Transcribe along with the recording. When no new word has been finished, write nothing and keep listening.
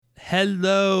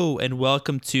Hello and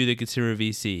welcome to the Consumer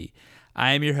VC.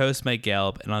 I am your host, Mike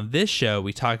Gelb, and on this show,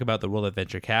 we talk about the world of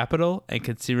venture capital and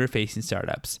consumer-facing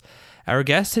startups. Our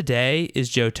guest today is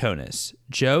Joe Tonnos.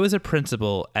 Joe is a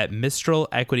principal at Mistral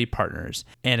Equity Partners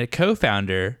and a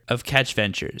co-founder of Ketch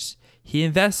Ventures. He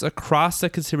invests across the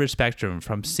consumer spectrum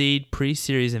from seed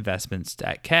pre-series investments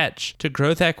at Ketch to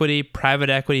growth equity, private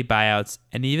equity buyouts,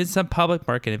 and even some public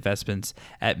market investments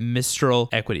at Mistral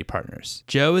Equity Partners.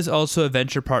 Joe is also a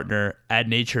venture partner at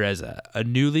Natureza, a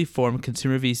newly formed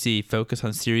consumer VC focused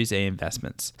on Series A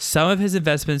investments. Some of his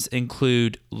investments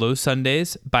include Low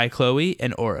Sundays, By Chloe,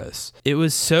 and Oros. It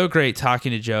was so great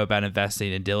talking to Joe about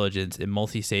investing in diligence in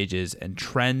multi-stages and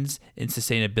trends in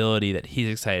sustainability that he's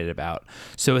excited about.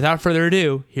 So without further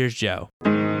ado, here's Joe.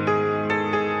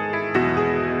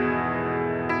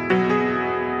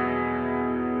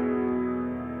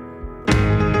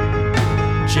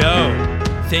 Joe,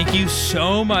 thank you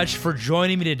so much for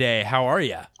joining me today. How are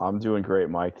you? I'm doing great,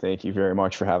 Mike. Thank you very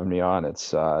much for having me on.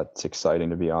 It's exciting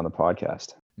to be on the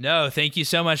podcast. No, thank you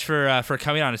so much for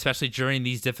coming on, especially during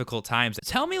these difficult times.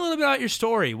 Tell me a little bit about your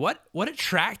story. What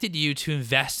attracted you to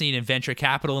investing in venture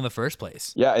capital in the first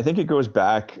place? Yeah, I think it goes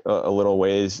back a little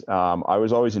ways. I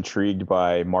was always intrigued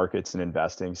by markets and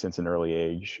investing since an early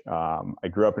age. I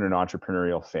grew up in an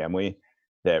entrepreneurial family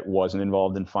that wasn't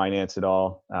involved in finance at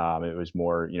all. It was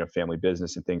more, family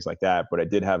business and things like that. But I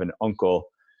did have an uncle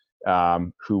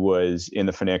who was in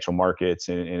the financial markets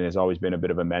and has always been a bit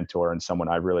of a mentor and someone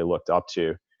I really looked up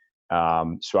to.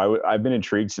 So I've been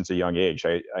intrigued since a young age.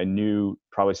 I knew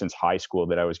probably since high school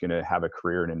that I was going to have a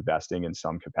career in investing in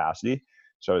some capacity.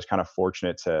 So I was kind of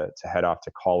fortunate to head off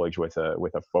to college with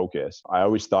a focus. I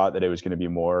always thought that it was going to be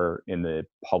more in the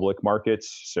public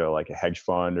markets, so like a hedge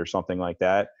fund or something like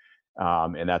that.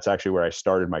 And that's actually where I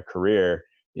started my career,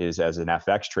 is as an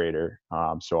FX trader.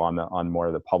 So on more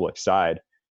of the public side.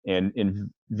 And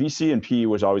in VC and PE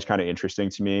was always kind of interesting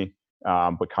to me.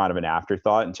 But kind of an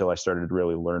afterthought until I started to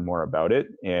really learn more about it.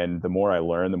 And the more I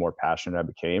learned, the more passionate I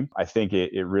became. I think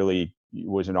it really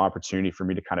was an opportunity for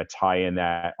me to kind of tie in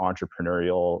that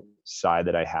entrepreneurial side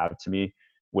that I have to me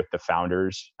with the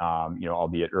founders,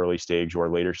 albeit early stage or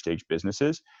later stage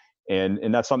businesses.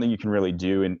 And that's something you can really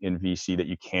do in VC that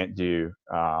you can't do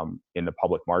in the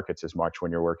public markets as much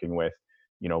when you're working with,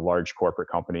 large corporate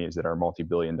companies that are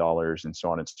multi-billion dollars and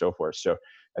so on and so forth. So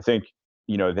I think,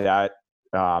 that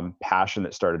passion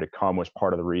that started to come was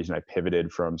part of the reason I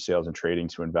pivoted from sales and trading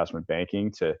to investment banking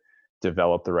to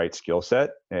develop the right skill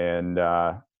set. And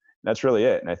that's really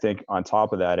it. And I think on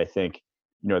top of that,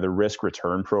 the risk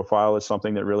return profile is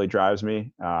something that really drives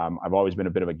me. I've always been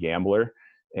a bit of a gambler,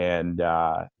 and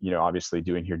obviously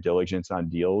doing your diligence on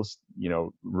deals,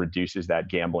 reduces that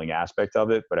gambling aspect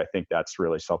of it. But I think that's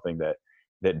really something that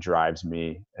drives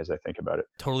me as I think about it.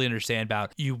 Totally understand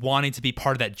about you wanting to be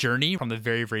part of that journey from the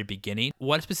very, very beginning.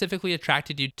 What specifically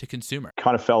attracted you to consumer?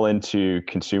 Kind of fell into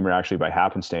consumer actually by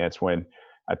happenstance. When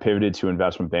I pivoted to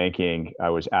investment banking, I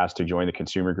was asked to join the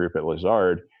consumer group at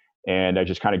Lazard, and I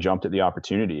just kind of jumped at the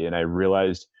opportunity. And I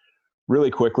realized really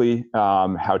quickly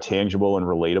how tangible and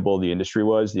relatable the industry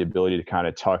was, the ability to kind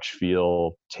of touch,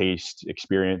 feel, taste,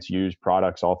 experience, use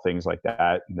products, all things like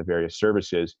that, and the various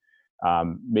services.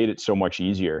 Made it so much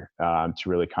easier to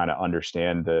really kind of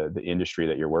understand the industry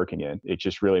that you're working in. It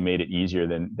just really made it easier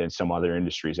than some other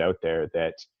industries out there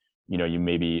that, you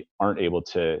maybe aren't able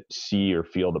to see or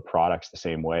feel the products the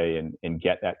same way and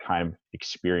get that kind of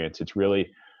experience. It's really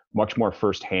much more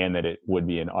firsthand than it would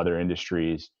be in other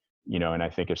industries, and I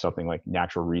think of something like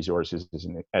natural resources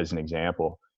as an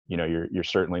example. You're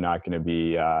certainly not going to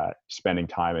be spending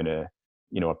time in a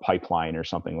pipeline or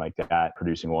something like that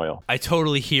producing oil. I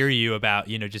totally hear you about,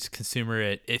 just consumer.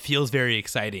 It feels very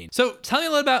exciting. So tell me a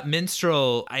little about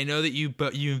Mistral. I know that you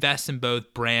invest in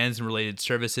both brands and related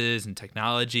services and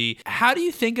technology. How do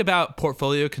you think about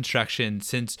portfolio construction,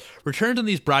 since returns on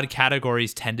these broad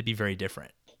categories tend to be very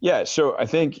different? Yeah. So I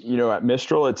think, at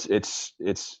Mistral, it's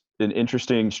an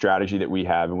interesting strategy that we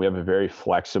have, and we have a very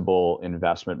flexible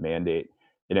investment mandate.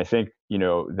 And I think,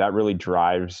 that really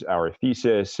drives our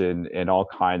thesis and all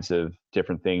kinds of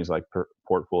different things like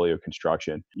portfolio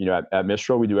construction. At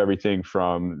Mistral, we do everything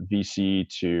from VC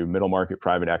to middle market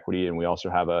private equity. And we also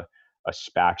have a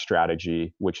SPAC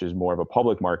strategy, which is more of a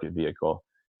public market vehicle.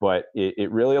 But it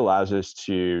really allows us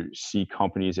to see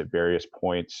companies at various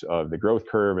points of the growth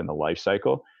curve and the life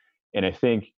cycle. And I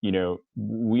think,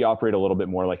 we operate a little bit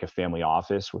more like a family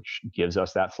office, which gives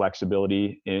us that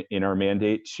flexibility in our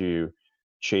mandate to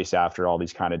chase after all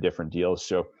these kind of different deals.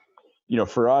 So,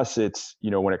 for us, it's,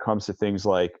 when it comes to things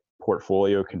like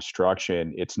portfolio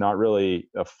construction, it's not really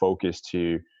a focus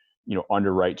to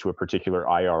underwrite to a particular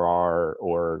IRR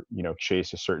or,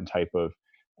 chase a certain type of,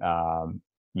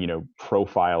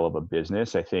 profile of a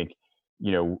business. I think,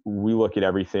 we look at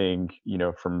everything,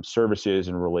 from services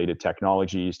and related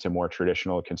technologies to more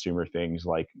traditional consumer things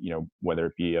like, whether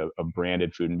it be a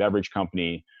branded food and beverage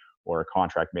company or a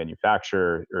contract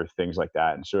manufacturer or things like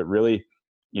that. And so it really,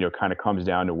 kind of comes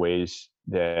down to ways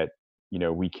that,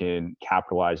 we can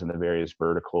capitalize on the various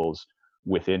verticals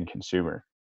within consumer.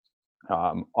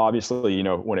 Obviously,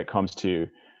 when it comes to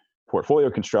portfolio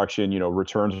construction,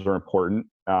 returns are important,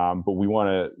 but we want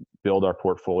to build our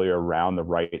portfolio around the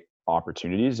right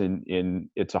opportunities, and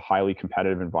it's a highly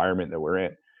competitive environment that we're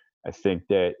in. I think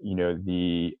that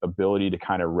the ability to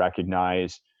kind of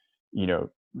recognize, you know,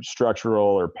 structural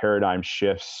or paradigm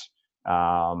shifts,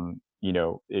 are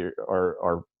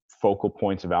focal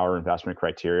points of our investment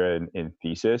criteria and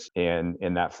thesis. And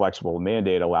that flexible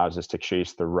mandate allows us to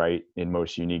chase the right and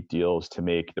most unique deals to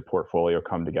make the portfolio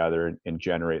come together and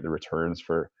generate the returns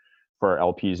for our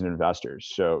LPs and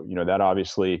investors. So, that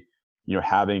obviously,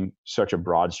 having such a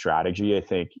broad strategy, I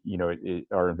think,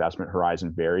 our investment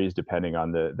horizon varies depending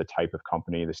on the type of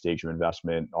company, the stage of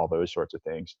investment, all those sorts of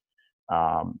things.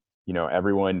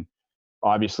 Everyone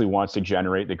obviously wants to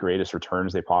generate the greatest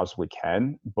returns they possibly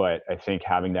can, but I think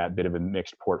having that bit of a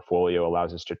mixed portfolio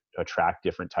allows us to attract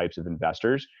different types of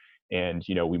investors. And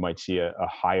we might see a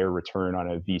higher return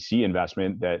on a VC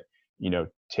investment that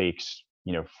takes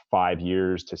 5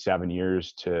 years to 7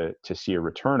 years to see a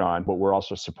return on, but we're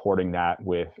also supporting that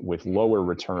with lower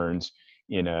returns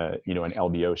in an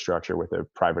LBO structure with a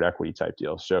private equity type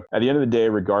deal. So at the end of the day,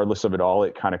 regardless of it all,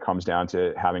 it kind of comes down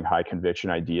to having high conviction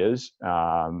ideas,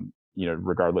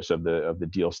 regardless of the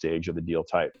deal stage or the deal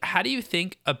type. How do you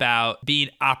think about being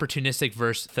opportunistic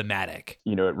versus thematic?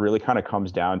 It really kind of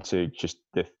comes down to just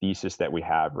the thesis that we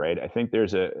have, right? I think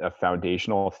there's a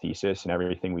foundational thesis in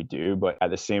everything we do, but at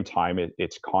the same time,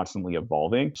 it's constantly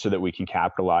evolving so that we can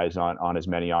capitalize on as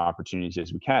many opportunities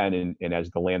as we can. And as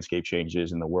the landscape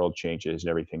changes and the world changes and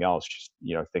everything else, just,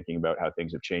 thinking about how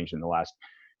things have changed in the last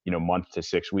month to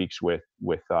 6 weeks with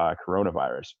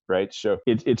coronavirus, right? So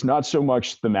it's not so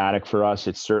much thematic for us.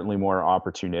 It's certainly more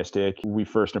opportunistic. We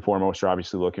first and foremost are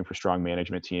obviously looking for strong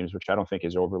management teams, which I don't think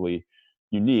is overly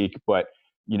unique, but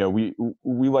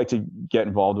we like to get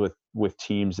involved with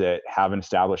teams that have an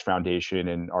established foundation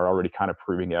and are already kind of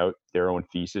proving out their own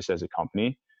thesis as a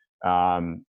company.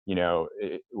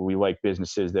 We like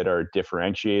businesses that are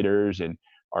differentiators and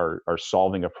are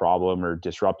solving a problem or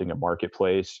disrupting a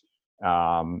marketplace.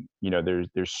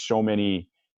 There's so many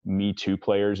Me Too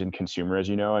players in consumer, as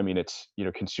you know. I mean, it's,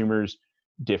 consumers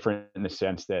different in the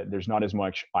sense that there's not as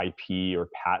much IP or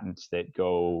patents that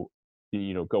go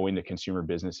into consumer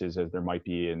businesses as there might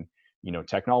be in,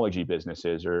 technology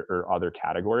businesses or other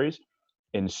categories.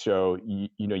 And so,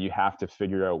 you have to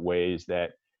figure out ways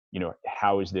that,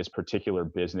 how is this particular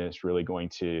business really going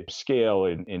to scale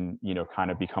and kind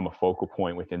of become a focal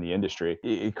point within the industry.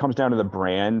 It comes down to the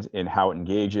brand and how it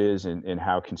engages and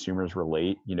how consumers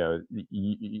relate.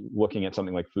 Looking at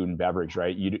something like food and beverage,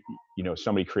 right?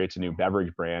 Somebody creates a new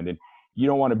beverage brand and you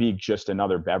don't want to be just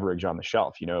another beverage on the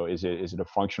shelf. Is it a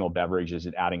functional beverage? Is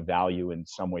it adding value in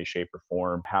some way, shape, or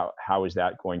form? How is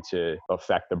that going to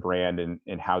affect the brand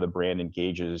and how the brand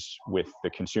engages with the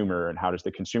consumer and how does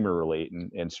the consumer relate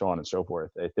and so on and so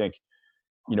forth? I think,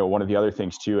 one of the other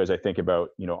things too, as I think about,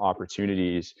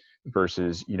 opportunities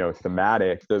versus,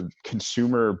 thematic, the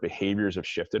consumer behaviors have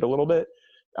shifted a little bit,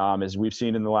 as we've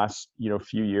seen in the last,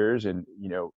 few years. And,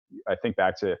 I think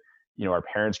back to, our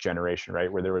parents' generation,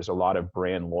 right, where there was a lot of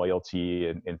brand loyalty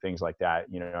and things like that.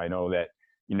 I know that,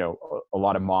 a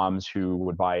lot of moms who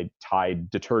would buy Tide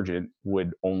detergent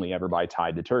would only ever buy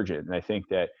Tide detergent. And I think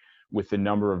that with the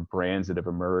number of brands that have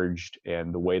emerged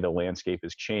and the way the landscape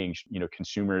has changed,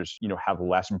 consumers, have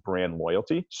less brand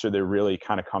loyalty. So there really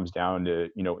kind of comes down to,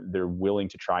 they're willing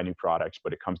to try new products,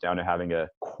 but it comes down to having a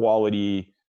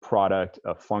quality product,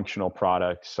 a functional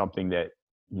product, something that,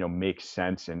 makes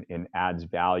sense and adds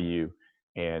value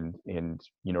and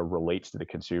relates to the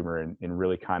consumer and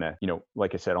really kind of,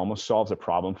 like I said, almost solves a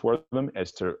problem for them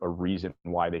as to a reason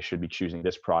why they should be choosing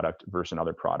this product versus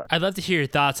another product. I'd love to hear your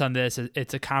thoughts on this.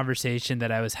 It's a conversation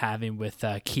that I was having with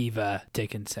Kiva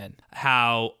Dickinson,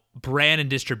 how brand and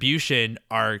distribution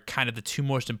are kind of the two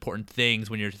most important things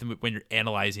when you're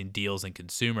analyzing deals in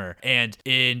consumer. And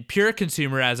in pure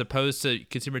consumer, as opposed to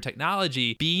consumer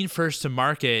technology, being first to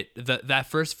market, that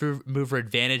first mover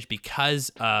advantage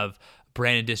because of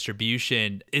brand and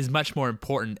distribution is much more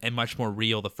important and much more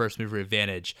real, the first mover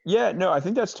advantage. Yeah, no, I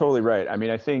think that's totally right. I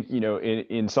mean, I think,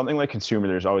 in something like consumer,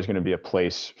 there's always going to be a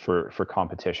place for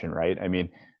competition, right? I mean,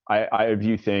 I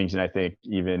view things, and I think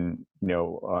even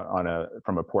on a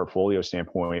from a portfolio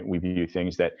standpoint, we view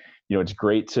things that it's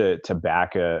great to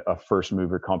back a first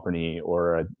mover company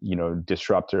or a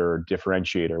disruptor or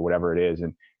differentiator, whatever it is,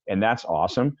 and that's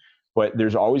awesome. But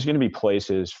there's always going to be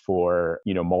places for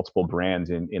multiple brands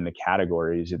in the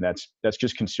categories, and that's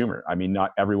just consumer. I mean,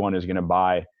 not everyone is going to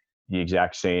buy the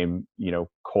exact same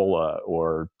cola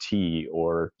or tea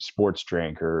or sports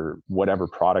drink or whatever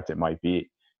product it might be.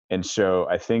 And so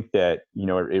I think that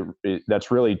that's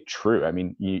really true. I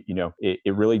mean,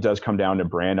 it really does come down to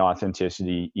brand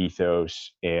authenticity,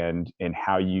 ethos, and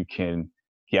how you can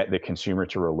get the consumer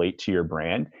to relate to your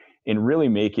brand and really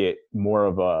make it more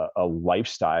of a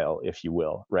lifestyle, if you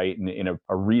will, right? And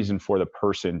a reason for the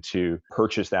person to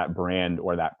purchase that brand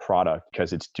or that product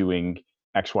because it's doing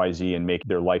XYZ and make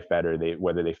their life better.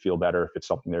 Whether they feel better if it's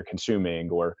something they're consuming,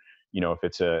 or if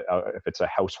it's a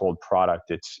household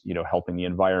product, it's helping the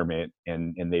environment,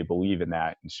 and they believe in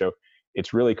that. And so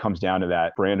it's really comes down to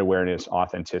that brand awareness,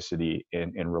 authenticity,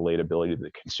 and relatability to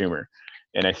the consumer.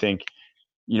 And I think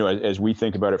as we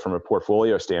think about it from a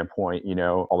portfolio standpoint,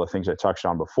 all the things I touched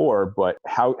on before, but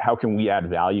how can we add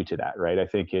value to that, right? I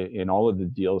think in all of the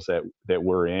deals that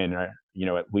we're in,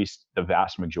 at least the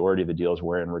vast majority of the deals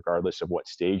we're in, regardless of what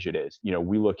stage it is,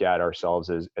 we look at ourselves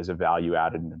as a value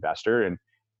added investor,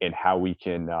 and how we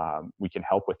can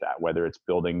help with that, whether it's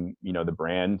building the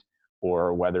brand,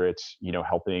 or whether it's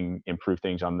helping improve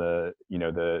things on the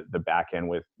back end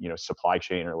with supply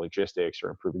chain or logistics,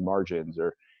 or improving margins,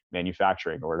 or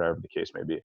manufacturing, or whatever the case may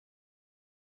be.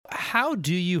 How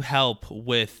do you help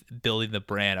with building the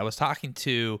brand? I was talking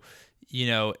to,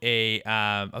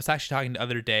 I was actually talking the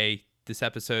other day. This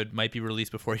episode might be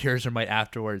released before yours or might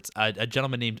afterwards. A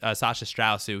gentleman named Sasha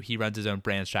Strauss, who he runs his own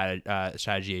brand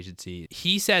strategy agency.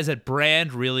 He says that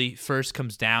brand really first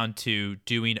comes down to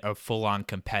doing a full-on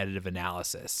competitive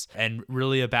analysis, and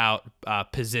really about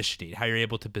positioning, how you're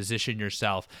able to position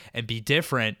yourself and be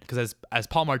different. Because as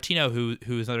Paul Martino, who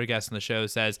is another guest on the show,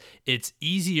 says, it's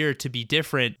easier to be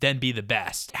different than be the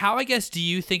best. How, I guess, do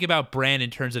you think about brand in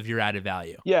terms of your added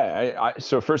value? Yeah,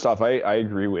 so first off, I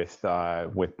agree with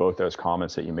both those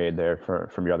comments that you made there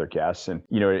from your other guests. And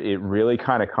it really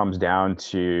kind of comes down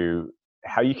to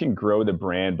how you can grow the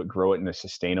brand, but grow it in a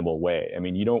sustainable way. I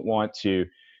mean, you don't want to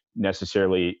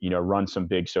necessarily run some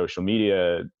big social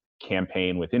media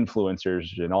campaign with influencers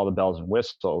and all the bells and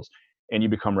whistles, and you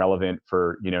become relevant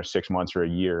for 6 months or a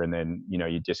year, and then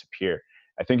you disappear.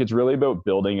 I think it's really about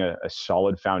building a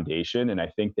solid foundation. And I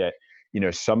think that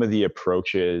some of the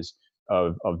approaches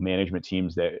of management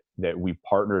teams that we've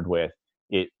partnered with,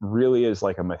 it really is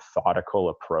like a methodical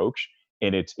approach,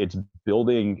 and it's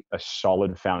building a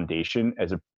solid foundation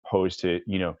as opposed to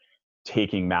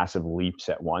taking massive leaps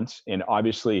at once. And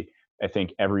obviously, I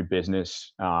think every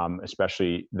business,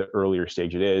 especially the earlier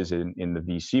stage it is in the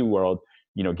VC world,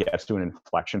 gets to an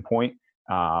inflection point,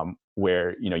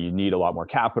 where you need a lot more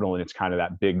capital, and it's kind of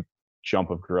that big jump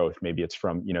of growth. Maybe it's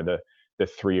from the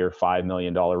 $3 or $5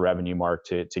 million revenue mark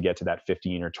to get to that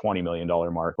 $15 or $20 million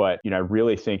mark. But I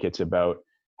really think it's about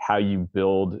how you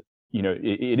build.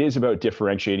 It is about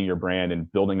differentiating your brand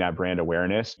and building that brand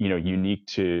awareness, unique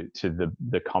to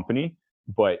the company.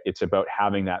 But it's about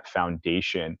having that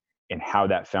foundation and how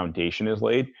that foundation is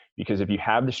laid. Because if you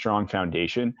have the strong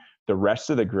foundation, the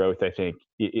rest of the growth, I think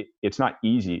it's not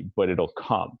easy, but it'll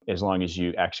come as long as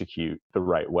you execute the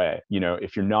right way.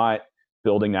 If you're not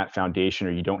building that foundation,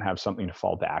 or you don't have something to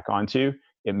fall back onto,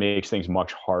 it makes things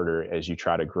much harder as you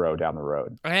try to grow down the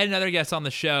road. I had another guest on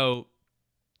the show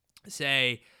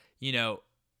say,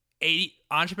 80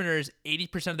 entrepreneurs,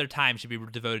 80% of their time should be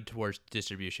devoted towards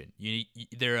distribution,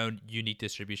 their own unique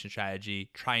distribution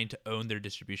strategy, trying to own their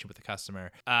distribution with the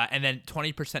customer. And then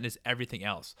 20% is everything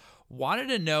else. Wanted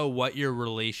to know what your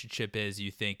relationship is,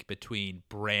 you think, between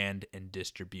brand and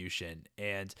distribution.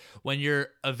 And when you're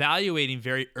evaluating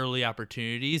very early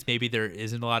opportunities, maybe there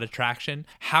isn't a lot of traction,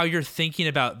 how you're thinking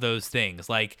about those things.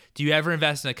 Like, do you ever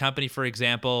invest in a company, for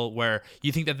example, where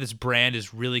you think that this brand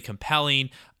is really compelling,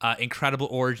 incredible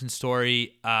origin story,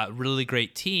 really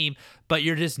great team, but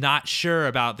you're just not sure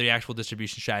about the actual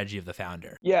distribution strategy of the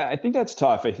founder? Yeah, I think that's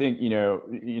tough. I think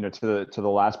to the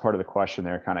last part of the question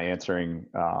there, kind of answering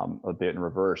a bit in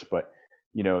reverse. But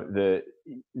the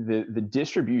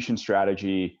distribution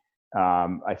strategy,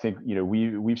 I think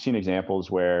we've seen examples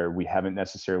where we haven't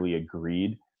necessarily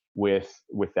agreed with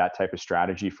that type of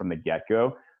strategy from the get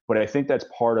go. But I think that's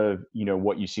part of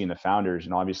what you see in the founders,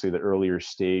 and obviously the earlier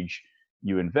stage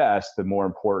you invest, the more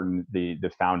important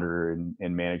the founder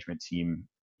and management team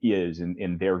is,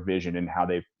 in their vision and how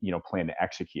they plan to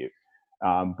execute.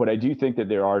 But I do think that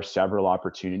there are several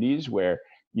opportunities where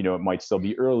it might still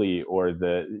be early, or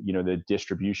the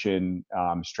distribution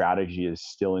strategy is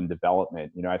still in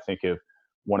development. I think of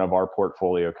one of our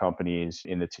portfolio companies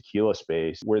in the tequila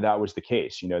space where that was the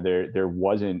case. There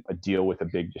wasn't a deal with a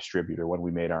big distributor when we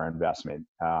made our investment.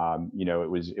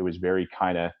 It was very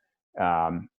kind of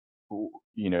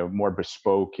more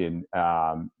bespoke and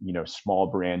small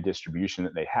brand distribution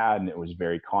that they had, and it was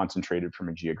very concentrated from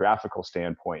a geographical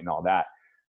standpoint and all that.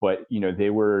 But they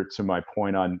were, to my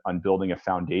point on building a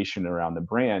foundation around the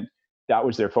brand, that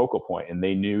was their focal point, and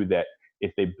they knew that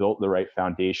if they built the right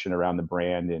foundation around the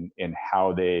brand and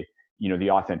how they, the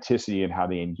authenticity and how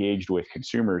they engaged with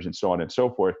consumers and so on and so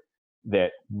forth,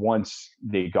 that once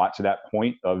they got to that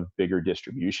point of bigger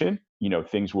distribution,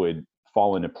 things would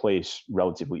fall into place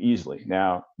relatively easily.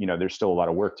 Now, there's still a lot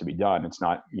of work to be done. It's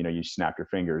not, you snap your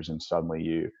fingers and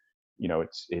suddenly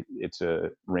it's a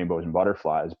rainbows and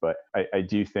butterflies. But I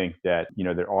do think that,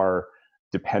 there are,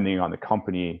 depending on the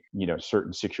company,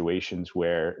 certain situations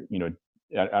where,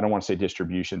 I don't want to say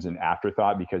distribution's an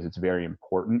afterthought, because it's very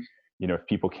important. If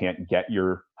people can't get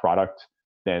your product,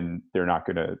 then they're not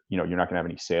going to, you're not going to have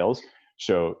any sales.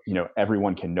 So,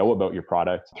 everyone can know about your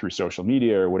product through social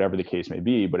media or whatever the case may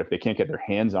be. But if they can't get their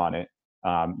hands on it,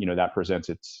 that presents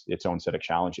its own set of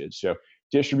challenges. So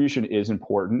distribution is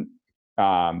important.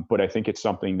 But I think it's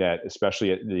something that,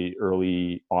 especially at the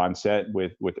early onset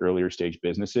with earlier stage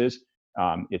businesses,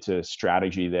 it's a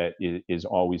strategy that is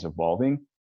always evolving.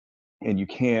 And you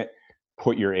can't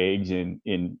put your eggs in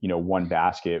one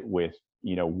basket with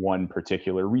one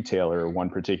particular retailer or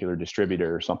one particular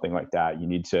distributor or something like that. You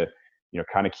need to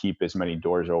kind of keep as many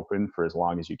doors open for as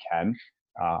long as you can,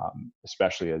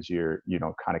 especially as you're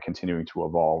kind of continuing to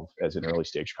evolve as an early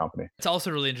stage company. It's also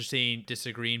really interesting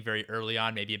disagreeing very early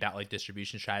on, maybe about like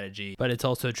distribution strategy, but it's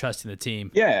also trusting the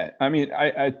team. Yeah, I mean,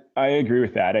 I agree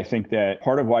with that. I think that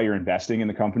part of why you're investing in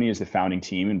the company is the founding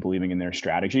team and believing in their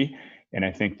strategy. And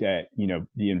I think that,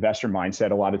 the investor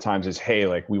mindset a lot of times is, hey,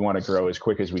 like, we want to grow as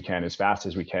quick as we can, as fast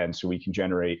as we can, so we can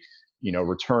generate,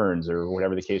 returns or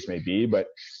whatever the case may be. But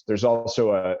there's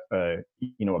also a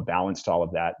balance to all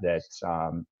of that,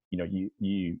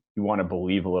 you want to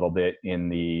believe a little bit in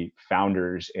the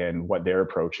founders and what their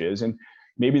approach is. And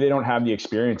maybe they don't have the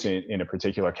experience in a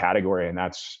particular category. And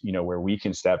that's, where we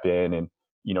can step in and,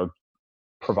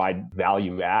 provide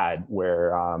value add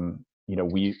where,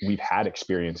 we've had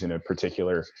experience in a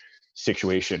particular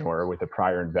situation or with a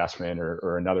prior investment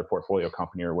or another portfolio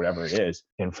company or whatever it is.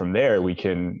 And from there, we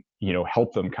can,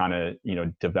 help them kind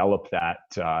of, develop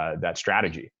that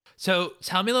strategy. So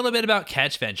tell me a little bit about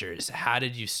Ketch Ventures. How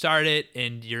did you start it,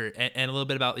 and a little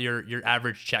bit about your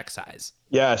average check size?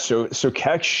 Yeah, so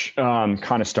Ketch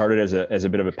kind of started as a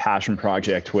bit of a passion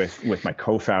project with my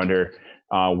co-founder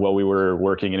while we were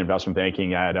working in investment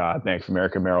banking at Bank of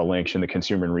America Merrill Lynch in the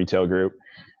consumer and retail group.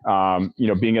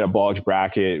 Being in a bulge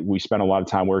bracket, we spent a lot of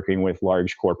time working with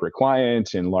large corporate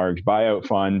clients and large buyout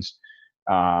funds,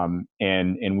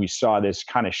 and we saw this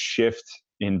kind of shift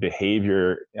in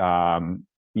behavior,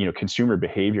 consumer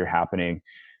behavior happening,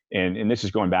 and this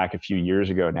is going back a few years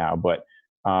ago now, but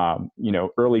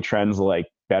early trends like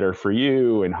better for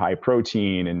you and high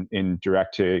protein and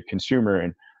direct to consumer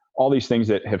and all these things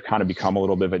that have kind of become a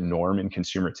little bit of a norm in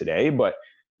consumer today. But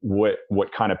what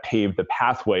kind of paved the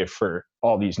pathway for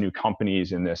all these new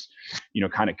companies in this,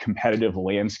 kind of competitive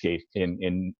landscape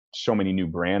in so many new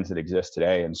brands that exist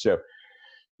today. And so,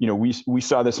 we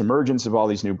saw this emergence of all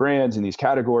these new brands in these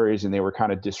categories, and they were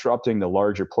kind of disrupting the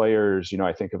larger players.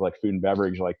 I think of like food and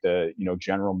beverage, like the,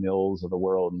 General Mills of the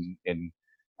world and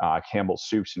Campbell's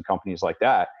Soups and companies like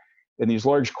that. And these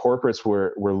large corporates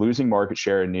were losing market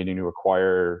share and needing to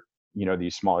acquire,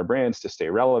 these smaller brands to stay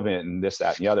relevant and this,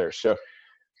 that, and the other. So,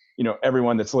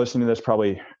 everyone that's listening to this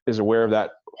probably is aware of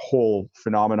that whole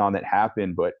phenomenon that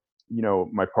happened. But,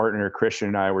 my partner, Christian,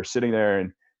 and I were sitting there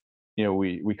and,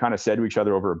 we kind of said to each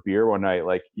other over a beer one night,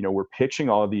 like, we're pitching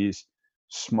all of these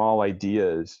small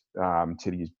ideas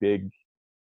to these big,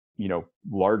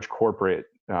 large corporate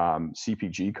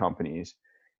CPG companies.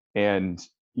 And,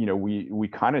 we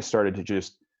kind of started to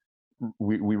just,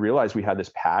 we realized we had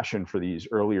this passion for these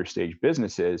earlier stage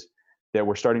businesses that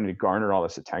were starting to garner all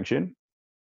this attention.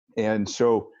 And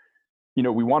so,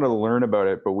 we wanted to learn about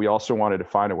it, but we also wanted to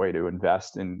find a way to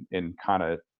invest and kind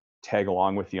of tag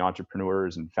along with the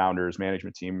entrepreneurs and founders,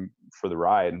 management team for the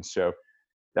ride. And so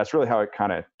that's really how it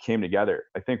kind of came together.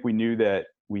 I think we knew that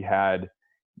we had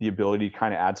the ability to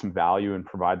kind of add some value and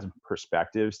provide some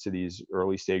perspectives to these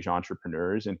early stage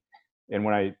entrepreneurs. And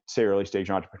when I say early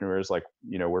stage entrepreneurs, like,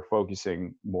 we're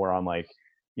focusing more on like,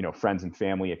 friends and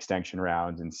family extension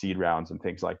rounds and seed rounds and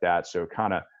things like that. So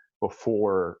kind of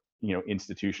before,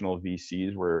 institutional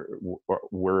VCs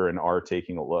were and are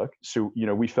taking a look. So,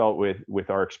 we felt with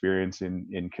our experience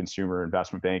in consumer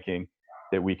investment banking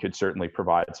that we could certainly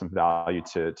provide some value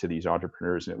to these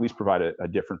entrepreneurs and at least provide a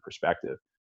different perspective.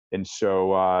 And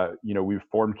so, we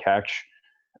formed Ketch.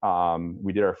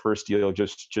 We did our first deal,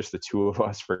 just the two of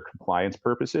us for compliance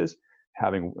purposes,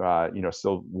 having,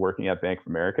 still working at Bank of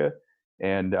America.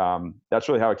 And that's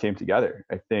really how it came together.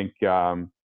 I think,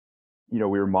 we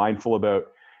were mindful about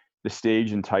the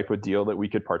stage and type of deal that we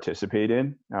could participate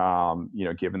in,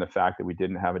 given the fact that we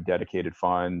didn't have a dedicated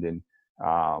fund. And,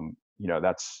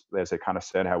 that's, as I kind of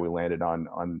said, how we landed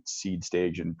on seed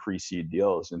stage and pre-seed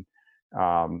deals. And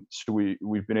so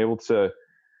we've been able to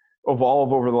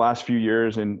evolve over the last few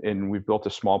years, and we've built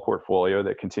a small portfolio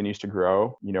that continues to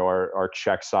grow. Our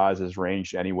check size has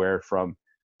ranged anywhere from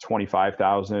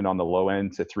 25,000 on the low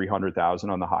end to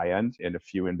 300,000 on the high end, and a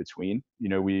few in between.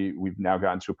 We've now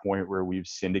gotten to a point where we've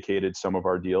syndicated some of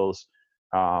our deals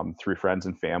through friends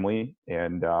and family,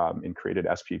 and created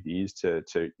SPVs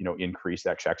to increase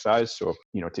that check size. So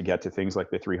to get to things like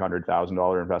the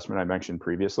 $300,000 investment I mentioned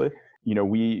previously,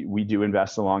 we do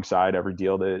invest alongside every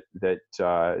deal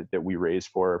that we raise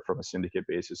from a syndicate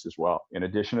basis as well. In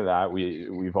addition to that,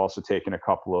 we've also taken a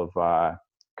couple of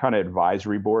kind of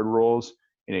advisory board roles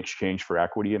in exchange for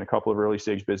equity in a couple of early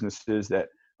stage businesses that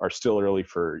are still early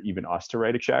for even us to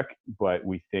write a check, but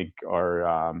we think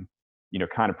are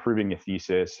kind of proving a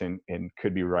thesis and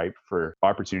could be ripe for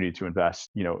opportunity to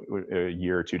invest, a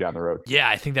year or two down the road. Yeah,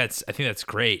 I think that's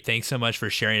great. Thanks so much for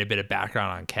sharing a bit of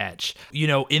background on Ketch.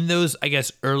 In those, I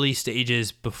guess, early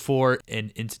stages before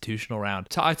an institutional round,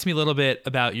 talk to me a little bit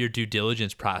about your due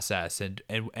diligence process and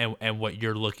what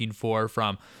you're looking for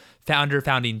from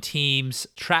founding teams,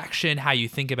 traction, how you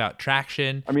think about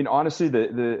traction. I mean, honestly,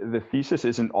 the thesis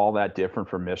isn't all that different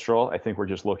from Mistral. I think we're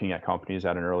just looking at companies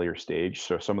at an earlier stage.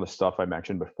 So some of the stuff I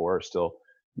mentioned before are still,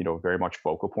 very much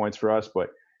focal points for us.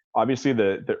 But obviously,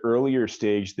 the earlier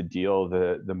stage the deal,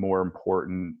 the more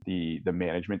important the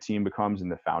management team becomes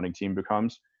and the founding team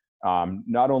becomes.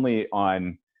 Not only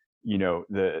on,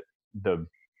 the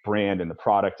brand and the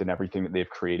product and everything that they've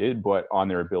created, but on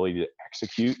their ability to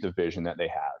execute the vision that they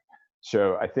have.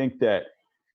 So I think that,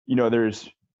 there's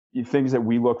things that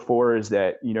we look for is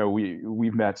that,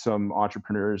 we've met some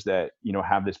entrepreneurs that,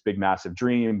 have this big, massive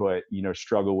dream, but,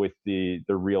 struggle with the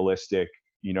realistic,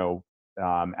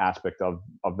 aspect of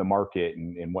the market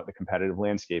and what the competitive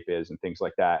landscape is and things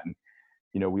like that.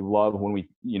 And, we love when we,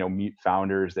 meet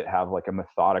founders that have like a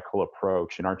methodical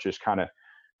approach and aren't just kind of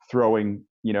throwing,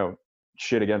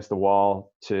 shit against the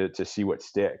wall to see what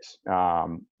sticks.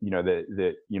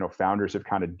 That founders have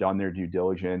kind of done their due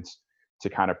diligence to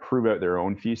kind of prove out their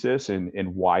own thesis and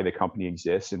why the company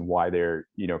exists and why they're,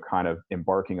 kind of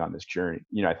embarking on this journey.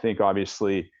 I think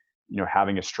obviously,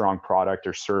 having a strong product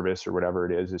or service or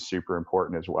whatever it is super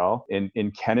important as well. And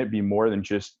can it be more than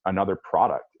just another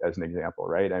product, as an example,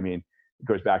 right? I mean, it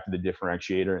goes back to the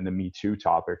differentiator and the Me Too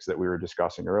topics that we were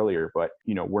discussing earlier. But,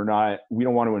 we don't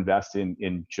want to invest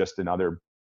in just another,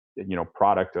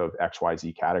 product of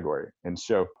XYZ category. And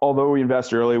so although we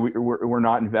invest early, we're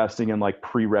not investing in like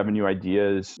pre-revenue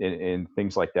ideas and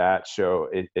things like that. So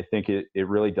I think it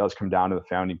really does come down to the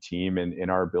founding team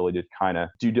and our ability to kind of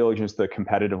due diligence the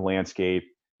competitive landscape,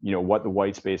 what the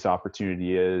white space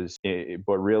opportunity is.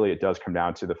 But really it does come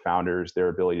down to the founders, their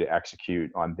ability to execute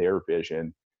on their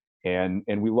vision. And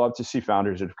we love to see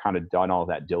founders that have kind of done all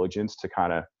that diligence to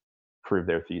kind of prove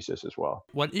their thesis as well.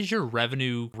 What is your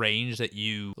revenue range that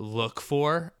you look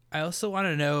for? I also want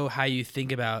to know how you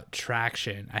think about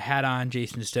traction. I had on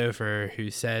Jason Stouffer, who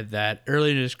said that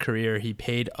early in his career, he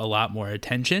paid a lot more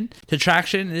attention to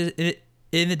traction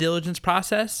in the diligence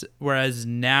process, whereas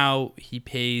now he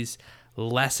pays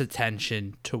less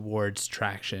attention towards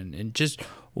traction. And just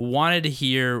wanted to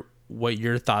hear what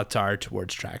your thoughts are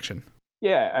towards traction.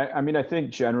 Yeah, I mean, I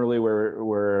think generally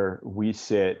where we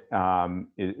sit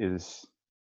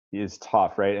is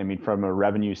tough, right? I mean, from a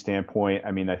revenue standpoint, I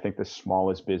mean, I think the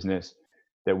smallest business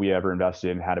that we ever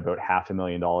invested in had about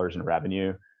 $500,000 in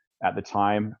revenue at the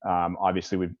time.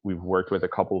 Obviously, we've worked with a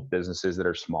couple of businesses that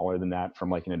are smaller than that from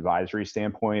like an advisory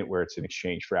standpoint, where it's an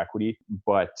exchange for equity.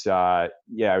 But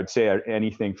yeah, I would say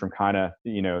anything from kind of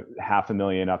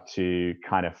 $500,000 up to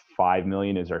kind of 5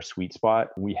 million is our sweet spot.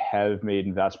 We have made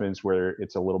investments where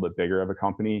it's a little bit bigger of a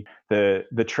company. The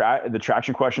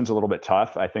traction question is a little bit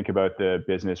tough. I think about the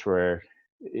business where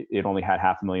it only had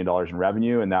 $500,000 in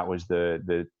revenue, and that was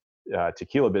the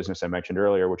tequila business I mentioned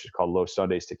earlier, which is called Los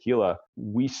Sundays Tequila.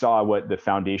 We saw what the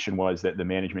foundation was that the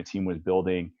management team was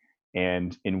building,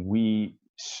 and we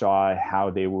saw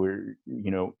how they were,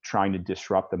 trying to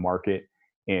disrupt the market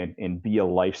and be a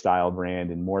lifestyle brand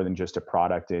and more than just a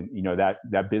product. And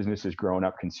that business has grown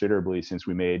up considerably since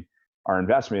we made our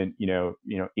investment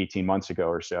 18 months ago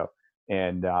or so.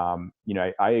 And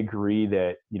I agree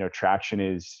that traction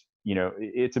is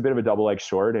it's a bit of a double-edged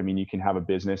sword. I mean, you can have a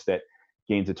business that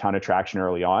gains a ton of traction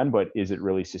early on, but is it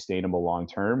really sustainable long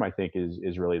term, I think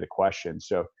is really the question.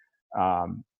 So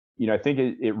I think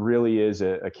it really is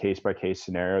a case by case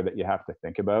scenario that you have to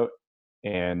think about.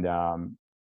 And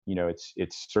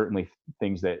it's certainly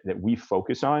things that we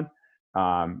focus on.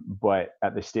 But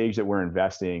at the stage that we're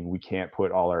investing, we can't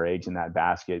put all our eggs in that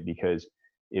basket, because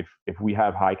if we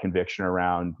have high conviction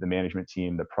around the management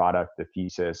team, the product, the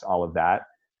thesis, all of that,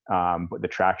 but the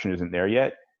traction isn't there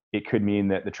yet, it could mean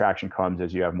that the traction comes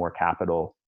as you have more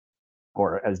capital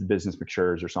or as the business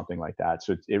matures or something like that.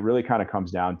 So it really kind of comes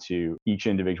down to each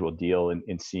individual deal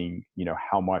and seeing,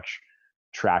 how much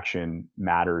traction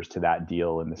matters to that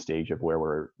deal in the stage of where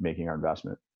we're making our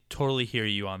investment. Totally hear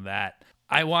you on that.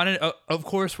 I wanted, of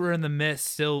course, we're in the midst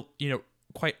still,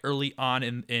 quite early on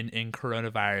in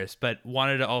coronavirus, but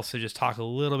wanted to also just talk a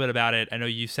little bit about it. I know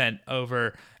you sent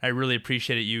over, I really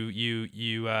appreciate it.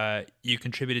 You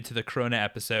contributed to the Corona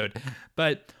episode,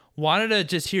 but wanted to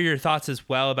just hear your thoughts as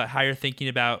well about how you're thinking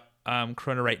about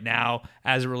Corona right now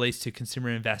as it relates to consumer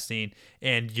investing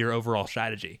and your overall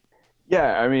strategy.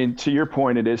 Yeah, I mean, to your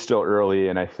point, it is still early,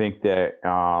 and I think that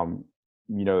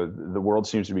the world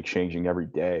seems to be changing every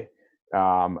day.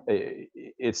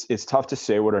 It's tough to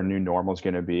say what our new normal is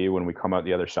going to be when we come out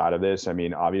the other side of this. I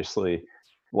mean, obviously,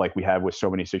 like we have with so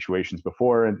many situations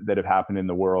before that have happened in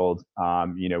the world,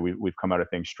 we've come out of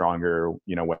things stronger.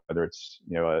 Whether it's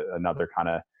another kind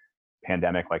of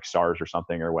pandemic like SARS or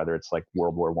something, or whether it's like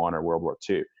World War I or World War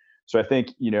II. So I think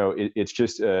it's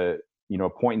just a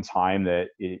point in time that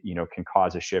can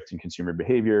cause a shift in consumer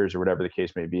behaviors or whatever the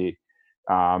case may be.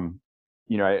 I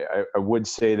would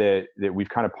say that we've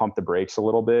kind of pumped the brakes a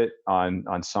little bit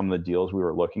on some of the deals we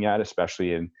were looking at,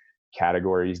 especially in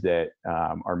categories that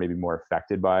are maybe more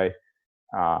affected by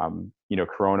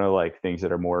Corona, like things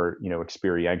that are more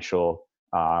experiential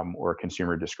or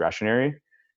consumer discretionary.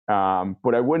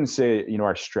 But I wouldn't say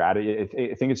our strategy.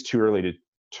 I think it's too early to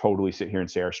totally sit here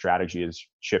and say our strategy has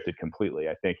shifted completely.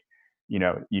 I think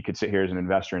you could sit here as an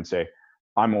investor and say,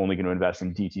 I'm only going to invest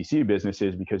in DTC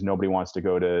businesses because nobody wants to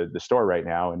go to the store right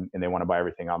now and they want to buy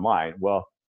everything online. Well,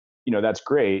 that's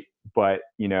great, but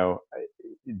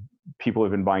people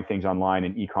have been buying things online,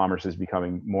 and e-commerce is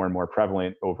becoming more and more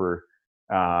prevalent over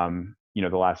the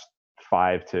last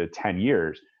 5 to 10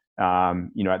 years.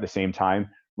 At the same time,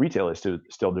 retail is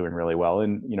still doing really well,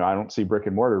 and I don't see brick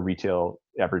and mortar retail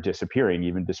ever disappearing,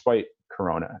 even despite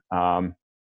Corona.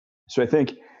 So I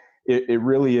think it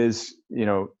really is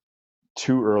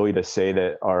too early to say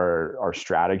that our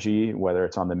strategy, whether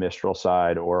it's on the Mistral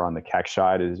side or on the Ketch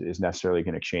side, is necessarily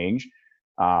going to change.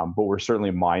 But we're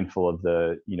certainly mindful of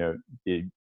the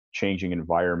changing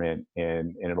environment,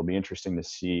 and it'll be interesting to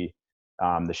see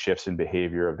the shifts in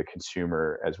behavior of the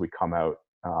consumer as we come out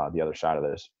the other side of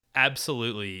this.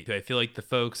 Absolutely. I feel like the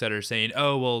folks that are saying,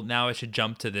 oh, well, now I should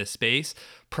jump to this space,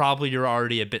 probably you're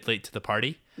already a bit late to the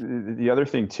party. The other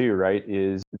thing too, right,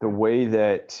 is the way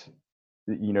that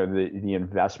the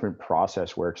investment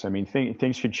process works. I mean,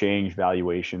 things could change.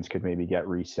 Valuations could maybe get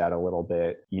reset a little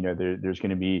bit. There's going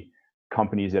to be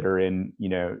companies that are in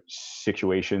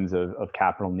situations of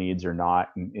capital needs or not,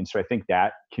 and so I think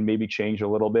that can maybe change a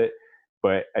little bit.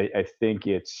 But I think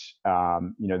it's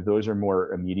those are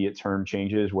more immediate term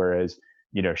changes, whereas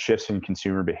shifts in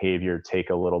consumer behavior take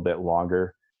a little bit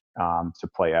longer to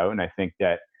play out. And I think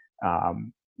that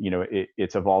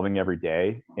it's evolving every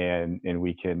day, and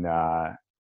we can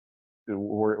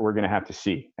we're going to have to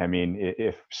see. I mean,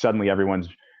 if suddenly everyone's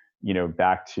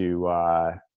back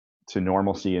to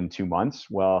normalcy in 2 months,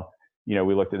 well,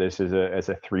 we looked at this as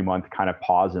a 3-month kind of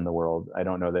pause in the world. I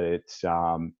don't know that it's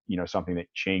something that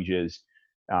changes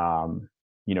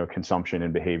consumption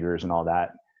and behaviors and all that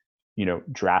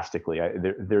drastically.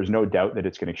 There's no doubt that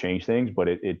it's going to change things, but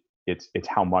it's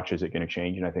how much is it going to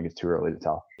change, and I think it's too early to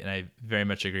tell. And I very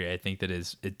much agree. I think that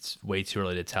it's way too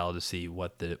early to tell, to see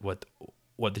what the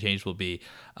change will be.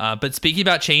 But speaking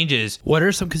about changes, what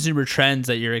are some consumer trends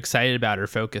that you're excited about or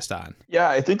focused on? Yeah,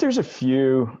 I think there's a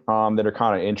few that are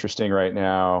kind of interesting right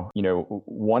now.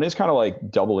 One is kind of like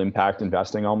double impact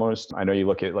investing almost. I know you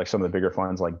look at like some of the bigger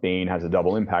funds, like Bain has a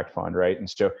double impact fund, right? And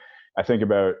so I think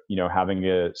about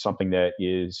having something that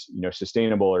is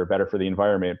sustainable or better for the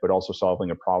environment, but also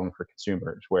solving a problem for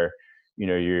consumers, where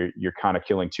you're kind of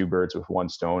killing two birds with one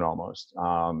stone almost.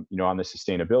 On the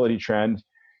sustainability trend,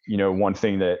 one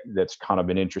thing that's kind of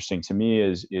been interesting to me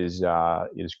is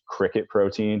cricket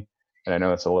protein. And I know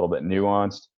that's a little bit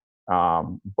nuanced,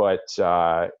 but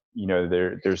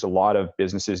there's a lot of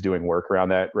businesses doing work around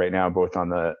that right now, both on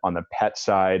the pet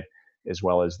side as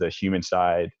well as the human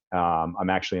side. I'm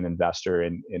actually an investor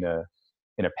in a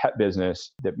pet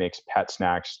business that makes pet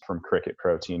snacks from cricket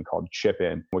protein called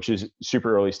Chippin, which is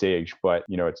super early stage, but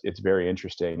it's very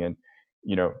interesting. And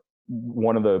you know,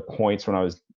 one of the points when I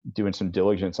was doing some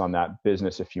diligence on that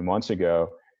business a few months ago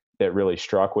that really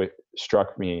struck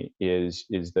me is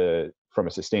the from a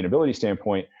sustainability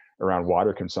standpoint around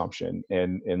water consumption.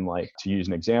 And like, to use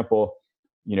an example,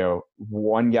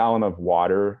 1 gallon of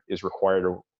water is required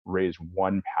to raise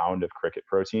 1 pound of cricket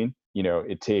protein.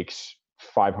 It takes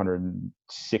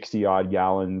 560 odd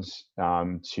gallons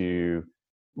to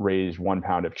raise 1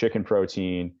 pound of chicken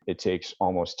protein. It takes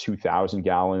almost 2,000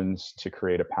 gallons to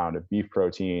create a pound of beef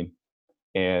protein.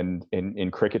 And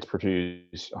crickets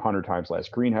produce 100 times less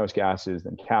greenhouse gases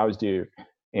than cows do.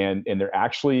 And they're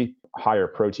actually higher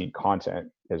protein content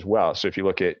as well. So if you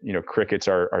look at, crickets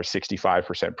are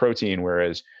 65% protein,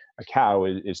 whereas a cow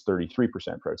is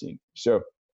 33% protein. So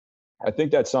I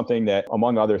think that's something that,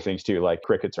 among other things too, like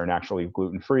crickets are naturally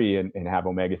gluten-free and have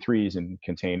omega-3s and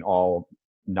contain all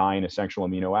 9 essential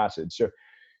amino acids. So,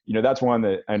 that's one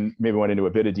that, and maybe went into a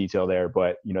bit of detail there,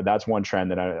 but, that's one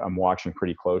trend that I'm watching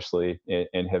pretty closely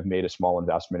and have made a small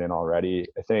investment in already.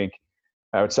 I think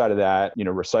outside of that,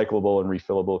 recyclable and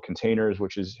refillable containers,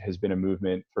 which has been a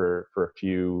movement for a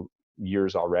few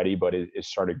years already, but it is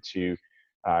starting to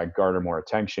garner more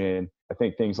attention. I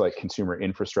think things like consumer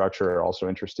infrastructure are also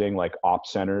interesting, like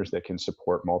ops centers that can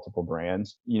support multiple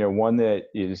brands. One that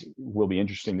will be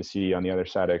interesting to see on the other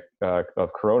side of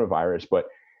coronavirus, but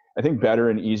I think better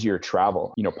and easier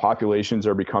travel. Populations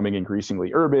are becoming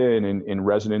increasingly urban, and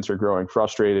residents are growing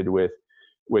frustrated with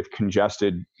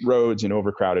congested roads and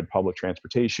overcrowded public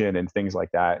transportation and things like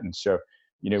that. And so,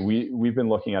 we've been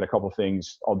looking at a couple of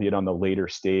things, albeit on the later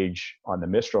stage on the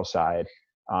Mistral side,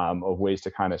 of ways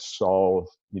to kind of solve,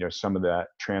 some of that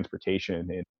transportation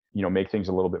and, make things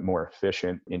a little bit more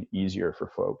efficient and easier for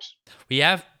folks. We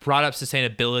have brought up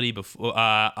sustainability before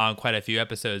on quite a few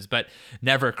episodes, but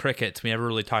never crickets. We never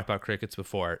really talked about crickets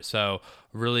before. So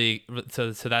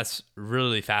that's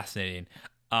really fascinating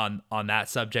on that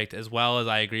subject, as well as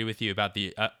I agree with you about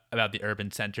the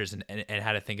urban centers and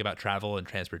how to think about travel and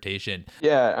transportation.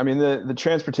 Yeah, I mean the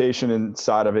transportation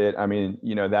inside of it. I mean,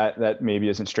 that maybe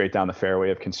isn't straight down the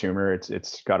fairway of consumer.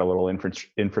 It's got a little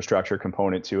infrastructure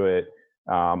component to it.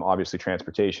 Obviously,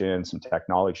 transportation, some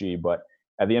technology, but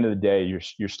at the end of the day,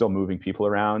 you're still moving people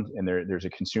around, and there's a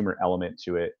consumer element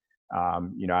to it.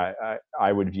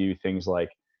 I would view things like,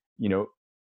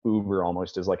 Uber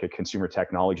almost as like a consumer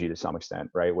technology to some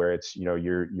extent, right? Where it's,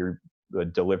 you're a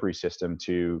delivery system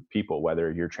to people,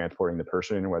 whether you're transporting the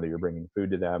person, whether you're bringing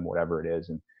food to them, whatever it is.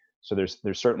 And so there's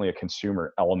certainly a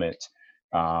consumer element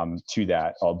to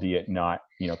that, albeit not,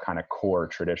 kind of core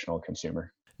traditional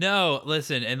consumer. No,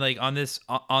 listen, and like on this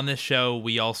show,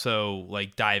 we also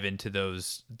like dive into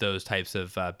those types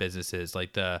of businesses,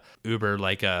 like the Uber,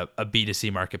 like a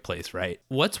B2C marketplace, right?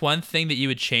 What's one thing that you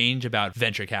would change about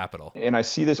venture capital? And I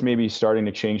see this maybe starting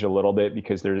to change a little bit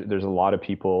because there's a lot of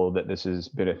people that this has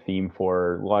been a theme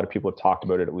for. A lot of people have talked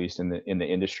about it, at least in the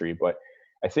industry. But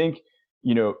I think,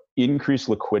 increased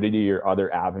liquidity or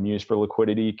other avenues for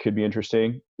liquidity could be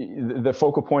interesting. The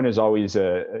focal point is always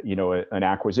an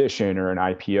acquisition or an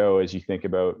IPO as you think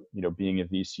about, being a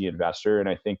VC investor. And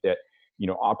I think that,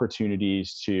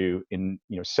 opportunities to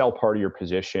sell part of your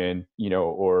position,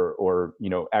 or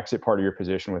exit part of your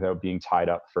position without being tied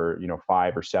up for,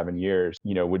 5 or 7 years,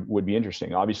 would be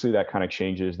interesting. Obviously that kind of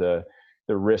changes the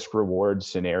risk reward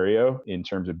scenario in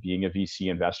terms of being a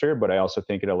VC investor, but I also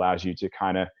think it allows you to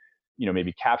kind of,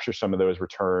 maybe capture some of those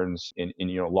returns and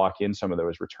lock in some of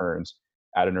those returns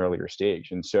at an earlier stage.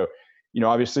 And so,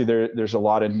 obviously there's a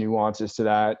lot of nuances to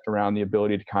that around the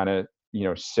ability to kind of,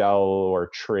 sell or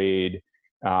trade,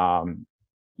 those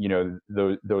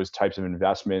types of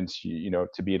investments,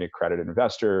 to be an accredited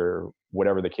investor or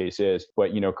whatever the case is.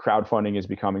 But, crowdfunding is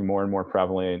becoming more and more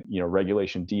prevalent,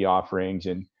 Regulation D offerings.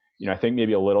 And, I think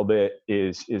maybe a little bit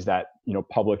is that,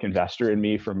 public investor in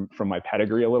me from my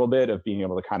pedigree a little bit of being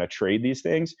able to kind of trade these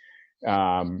things.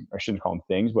 I shouldn't call them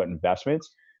things, but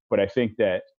investments. But I think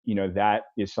that, that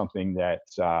is something that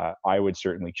I would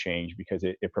certainly change because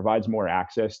it provides more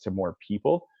access to more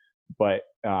people, but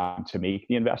to make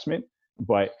the investment.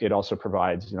 But it also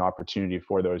provides an opportunity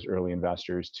for those early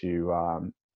investors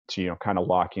to kind of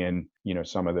lock in,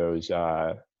 some of those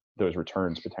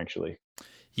returns potentially.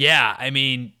 Yeah, I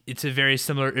mean, it's a very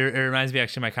similar. It reminds me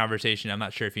actually of my conversation. I'm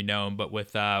not sure if you know him, but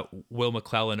with Will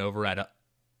McClellan over at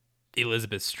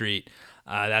Elizabeth Street.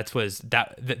 That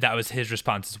was his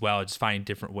response as well, just finding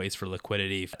different ways for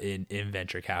liquidity in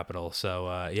venture capital.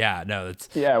 So yeah, no, that's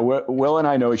Yeah, Will and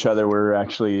I know each other. We're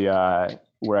actually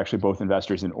both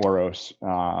investors in Oros,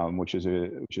 which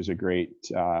is a great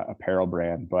apparel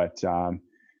brand. But and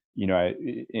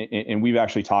we've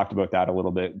actually talked about that a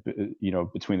little bit,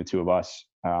 between the two of us,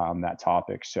 that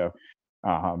topic. So,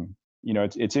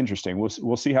 it's interesting.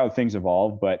 We'll see how things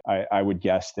evolve, but I would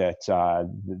guess that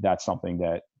that's something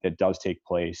that does take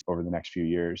place over the next few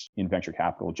years in venture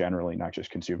capital generally, not just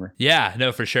consumer. yeah,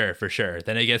 no, for sure, for sure.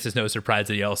 Then I guess it's no surprise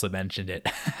that you also mentioned it.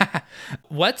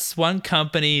 What's one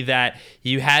company that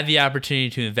you had the opportunity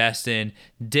to invest in,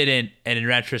 didn't, and in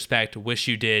retrospect wish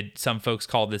you did? Some folks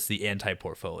call this the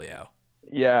anti-portfolio.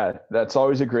 Yeah, that's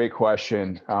always a great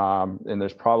question. And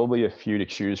there's probably a few to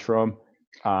choose from.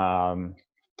 Um,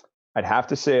 I'd have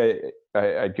to say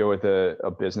I'd go with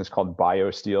a business called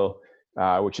BioSteel,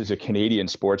 which is a Canadian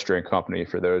sports drink company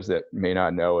for those that may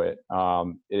not know it.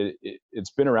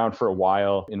 It's been around for a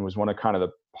while and was one of kind of the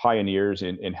pioneers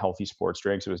in healthy sports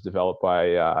drinks. It was developed by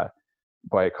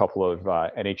a couple of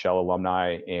NHL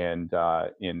alumni and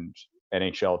in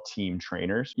NHL team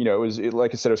trainers.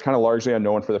 Like I said, it was kind of largely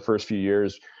unknown for the first few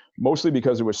years, mostly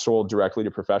because it was sold directly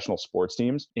to professional sports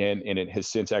teams, and it has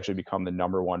since actually become the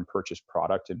number one purchased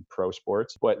product in pro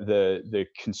sports. But the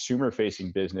consumer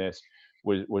facing business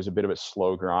was a bit of a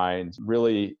slow grind.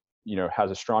 Really,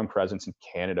 has a strong presence in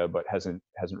Canada, but hasn't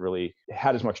really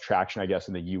had as much traction, I guess,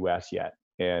 in the U.S. yet.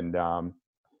 And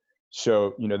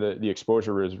so, the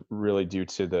exposure was really due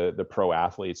to the pro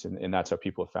athletes, and that's how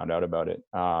people have found out about it.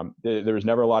 There was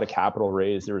never a lot of capital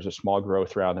raised. There was a small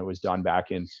growth round that was done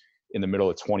back in the middle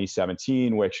of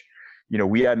 2017, which,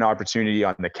 we had an opportunity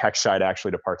on the Ketch side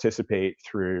actually to participate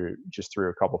through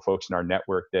a couple of folks in our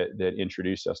network that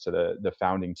introduced us to the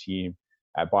founding team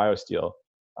at BioSteel.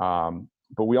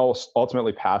 But we all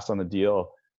ultimately passed on the deal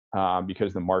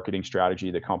because the marketing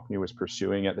strategy the company was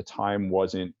pursuing at the time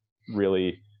wasn't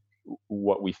really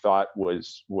what we thought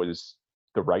was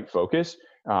the right focus.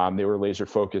 They were laser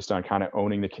focused on kind of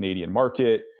owning the Canadian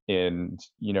market, and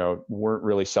weren't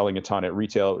really selling a ton at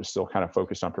retail. It was still kind of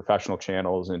focused on professional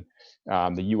channels, and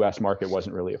the U.S. market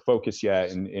wasn't really a focus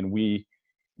yet. And we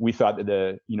thought that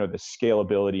the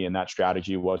scalability in that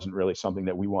strategy wasn't really something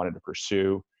that we wanted to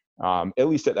pursue, at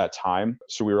least at that time.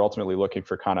 So we were ultimately looking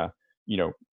for kind of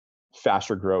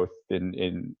faster growth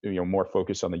in more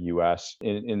focus on the US,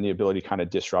 in the ability to kind of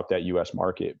disrupt that US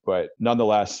market. But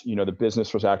nonetheless, the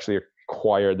business was actually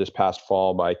acquired this past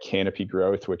fall by Canopy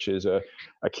Growth, which is a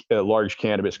large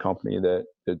cannabis company that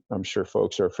I'm sure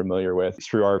folks are familiar with.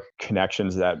 Through our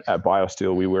connections at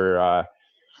BioSteel, we were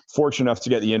fortunate enough to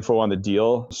get the info on the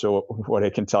deal. So what I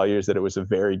can tell you is that it was a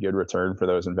very good return for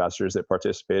those investors that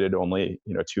participated only,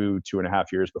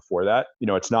 2.5 years before that.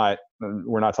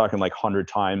 We're not talking like 100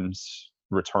 times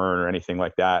return or anything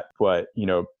like that. But,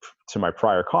 to my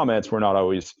prior comments, we're not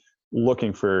always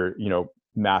looking for,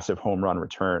 massive home run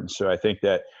returns. So I think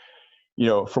that,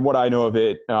 from what I know of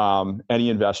it, any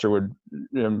investor would,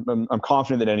 I'm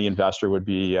confident that any investor would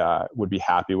be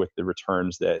happy with the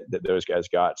returns that those guys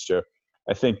got. So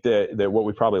I think that what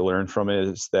we probably learned from it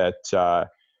is that,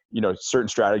 certain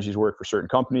strategies work for certain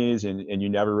companies, and you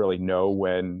never really know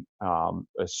when an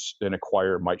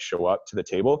acquirer might show up to the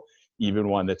table, even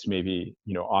one that's maybe,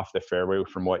 off the fairway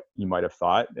from what you might have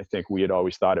thought. I think we had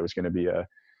always thought it was going to be a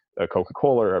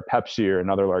Coca-Cola or a Pepsi or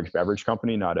another large beverage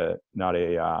company, not a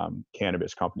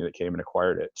cannabis company that came and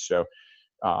acquired it. So,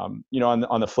 on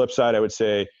the flip side, I would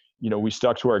say, we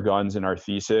stuck to our guns in our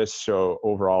thesis. So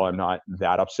overall, I'm not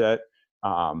that upset.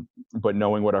 But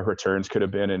knowing what our returns could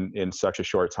have been in such a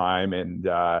short time, and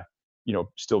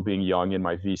still being young in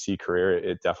my VC career,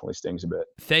 it definitely stings a bit.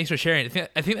 Thanks for sharing.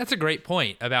 I think that's a great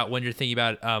point about when you're thinking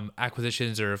about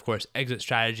acquisitions, or of course exit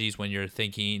strategies, when you're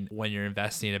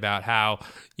investing, about how,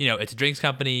 it's a drinks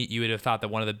company. You would have thought that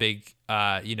one of the big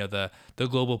the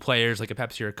global players like a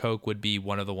Pepsi or a Coke would be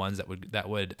one of the ones that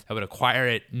would acquire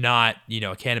it, not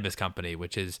a cannabis company,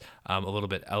 which is a little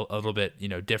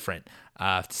bit different,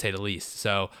 to say the least.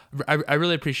 So I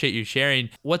really appreciate you sharing.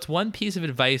 What's one piece of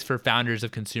advice for founders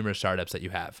of consumer startups that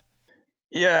you have?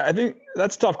 Yeah, I think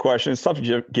that's a tough question. It's tough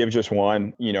to give just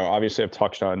one. Obviously I've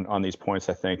touched on these points,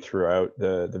 I think, throughout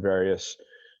the various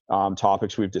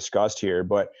topics we've discussed here.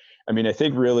 But I mean, I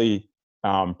think really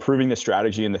proving the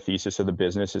strategy and the thesis of the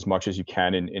business as much as you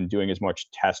can, and doing as much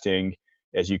testing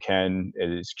as you can,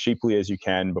 as cheaply as you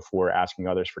can, before asking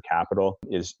others for capital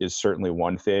is certainly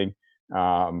one thing.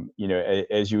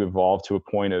 As you evolve to a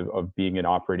point of being an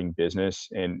operating business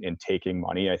and taking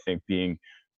money, I think being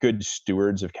good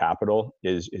stewards of capital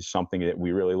is something that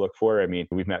we really look for. I mean,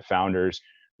 we've met founders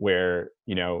where,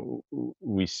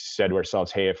 we said to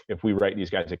ourselves, hey, if we write these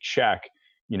guys a check,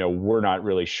 we're not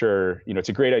really sure, it's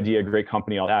a great idea, great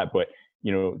company, all that, but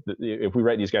if we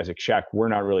write these guys a check, we're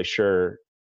not really sure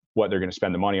what they're going to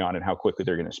spend the money on and how quickly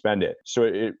they're going to spend it. So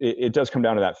it does come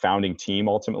down to that founding team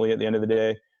ultimately at the end of the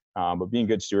day, but being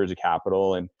good stewards of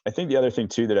capital. And I think the other thing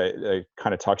too that I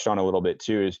kind of touched on a little bit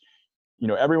too is,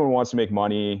 everyone wants to make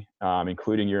money,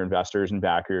 including your investors and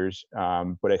backers.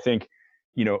 But I think,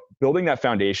 building that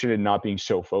foundation and not being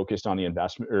so focused on the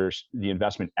investment or the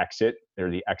investment exit or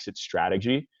the exit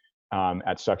strategy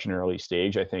at such an early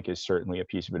stage, I think is certainly a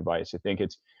piece of advice. I think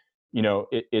it's,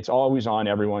 it's always on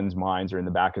everyone's minds or in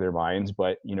the back of their minds,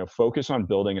 but, focus on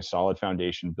building a solid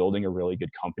foundation, building a really good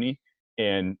company.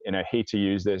 And I hate to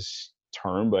use this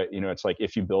term, but, it's like,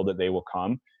 if you build it, they will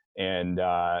come. And,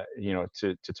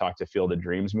 to talk to Field of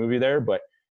Dreams movie there, but,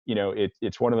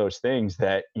 it's one of those things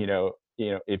that,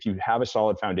 if you have a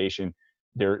solid foundation,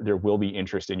 there will be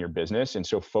interest in your business. And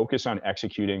so focus on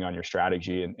executing on your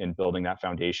strategy and building that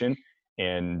foundation,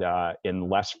 and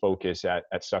less focus at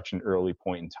such an early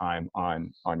point in time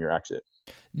on your exit.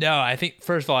 No, I think,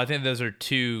 first of all, I think those are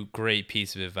two great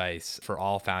pieces of advice for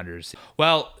all founders.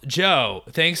 Well, Joe,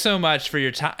 thanks so much for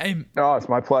your time. Oh, it's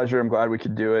my pleasure. I'm glad we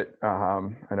could do it. I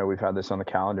know we've had this on the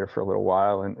calendar for a little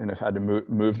while and have had to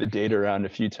move the date around a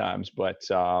few times, but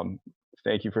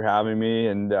thank you for having me,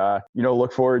 and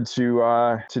look forward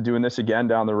to doing this again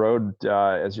down the road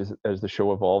as the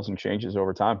show evolves and changes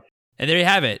over time. And there you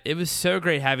have it. It was so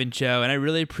great having Joe, and I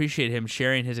really appreciate him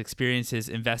sharing his experiences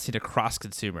investing across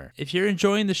consumer. If you're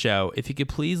enjoying the show, if you could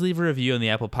please leave a review on the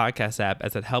Apple Podcast app,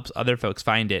 as it helps other folks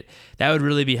find it, that would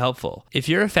really be helpful. If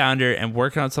you're a founder and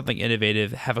working on something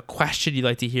innovative, have a question you'd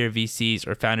like to hear VCs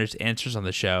or founders' answers on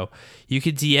the show, you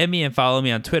can DM me and follow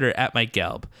me on Twitter at Mike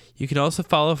Gelb. You can also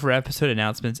follow for episode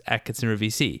announcements at Consumer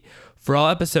VC. For all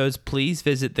episodes, please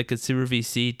visit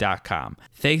theconsumervc.com.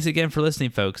 Thanks again for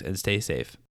listening, folks, and stay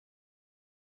safe.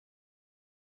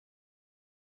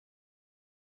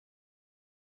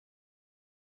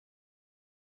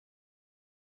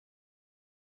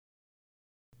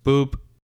 Boop.